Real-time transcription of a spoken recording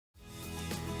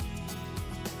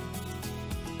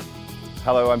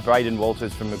Hello, I'm Braden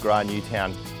Walters from McGrath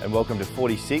Newtown and welcome to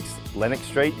 46 Lennox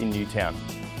Street in Newtown.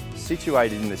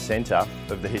 Situated in the centre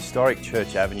of the historic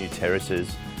Church Avenue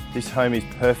terraces, this home is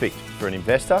perfect for an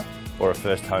investor or a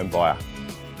first home buyer.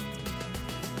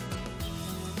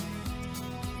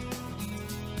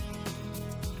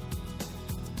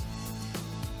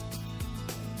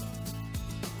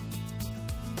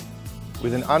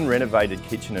 With an unrenovated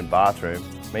kitchen and bathroom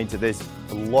means that there's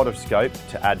a lot of scope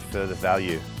to add further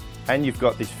value. And you've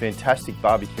got this fantastic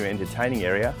barbecue entertaining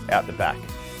area out the back.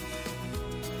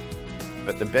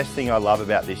 But the best thing I love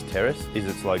about this terrace is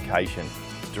its location.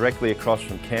 Directly across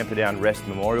from Camperdown Rest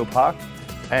Memorial Park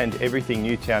and everything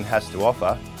Newtown has to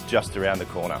offer just around the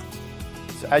corner.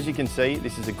 So as you can see,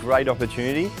 this is a great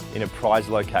opportunity in a prized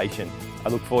location. I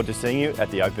look forward to seeing you at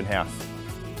the open house.